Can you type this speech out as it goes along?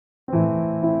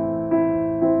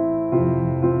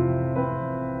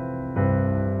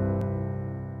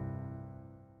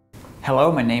Hello,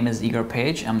 my name is Igor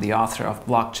Pejic. I'm the author of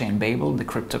Blockchain Babel, The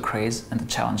Crypto Craze and the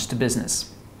Challenge to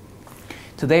Business.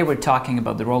 Today we're talking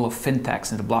about the role of fintechs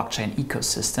in the blockchain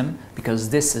ecosystem because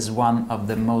this is one of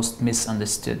the most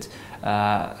misunderstood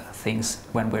things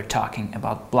when we're talking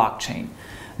about blockchain.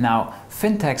 Now,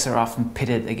 fintechs are often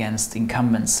pitted against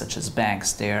incumbents such as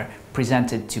banks. They're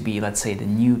presented to be, let's say, the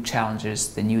new challengers,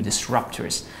 the new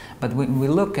disruptors. But when we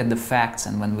look at the facts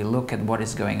and when we look at what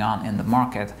is going on in the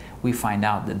market, we find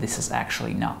out that this is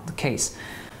actually not the case.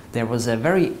 There was a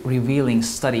very revealing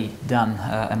study done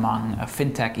among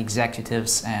fintech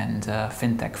executives and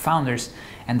fintech founders,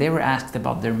 and they were asked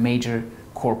about their major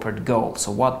corporate goals.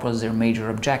 So what was their major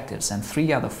objectives? And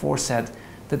 3 out of 4 said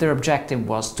that their objective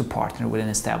was to partner with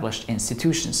established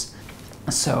institutions.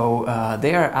 So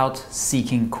they are out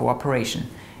seeking cooperation.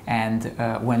 And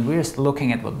when we're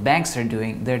looking at what banks are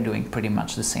doing, they're doing pretty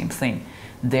much the same thing.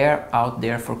 They're out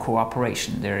there for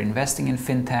cooperation. They're investing in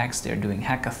fintechs, they're doing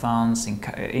hackathons,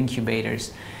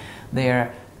 incubators.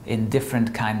 They're in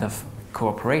different kind of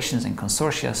cooperations and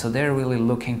consortia, so they're really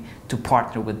looking to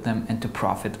partner with them and to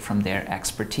profit from their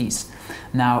expertise.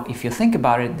 Now, if you think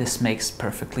about it, this makes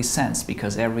perfectly sense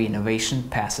because every innovation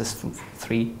passes through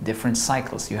 3 different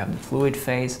cycles. You have the fluid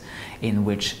phase, in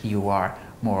which you are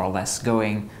more or less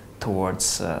going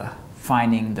towards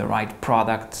finding the right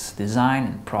product design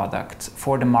and product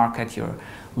for the market. You're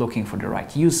looking for the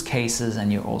right use cases,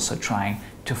 and you're also trying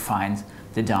to find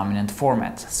the dominant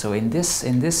format. So in this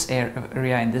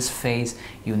area, in this phase,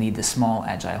 you need the small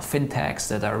agile fintechs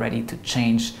that are ready to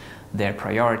change their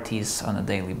priorities on a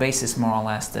daily basis, more or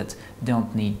less, that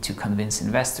don't need to convince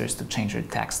investors to change their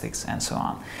tactics and so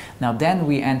on. Now then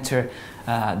we enter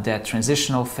the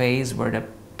transitional phase where the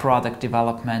product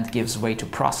development gives way to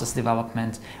process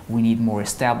development. We need more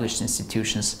established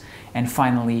institutions. And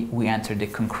finally, we enter the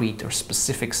concrete or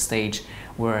specific stage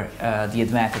where the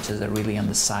advantages are really on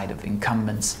the side of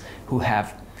incumbents who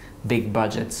have big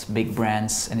budgets, big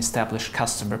brands, an established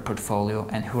customer portfolio,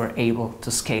 and who are able to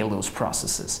scale those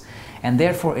processes. And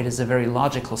therefore, it is a very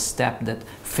logical step that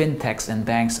fintechs and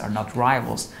banks are not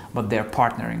rivals, but they're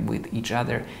partnering with each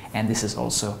other. And this is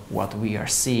also what we are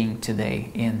seeing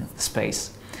today in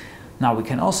space. Now, we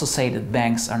can also say that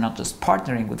banks are not just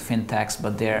partnering with fintechs,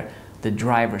 but they're the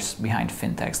drivers behind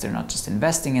fintechs. They're not just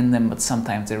investing in them, but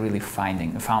sometimes they're really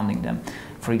founding them.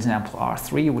 For example,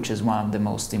 R3, which is one of the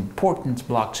most important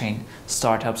blockchain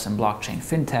startups and blockchain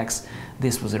fintechs,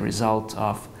 this was a result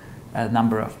of a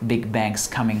number of big banks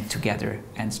coming together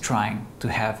and trying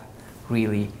to have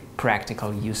really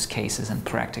practical use cases and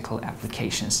practical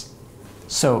applications.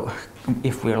 So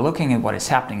if we're looking at what is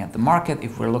happening at the market,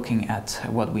 if we're looking at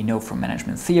what we know from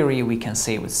management theory, we can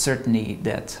say with certainty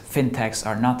that fintechs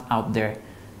are not out there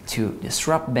to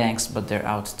disrupt banks, but they're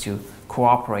out to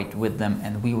cooperate with them,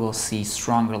 and we will see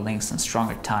stronger links and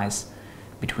stronger ties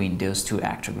between those 2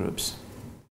 actor groups.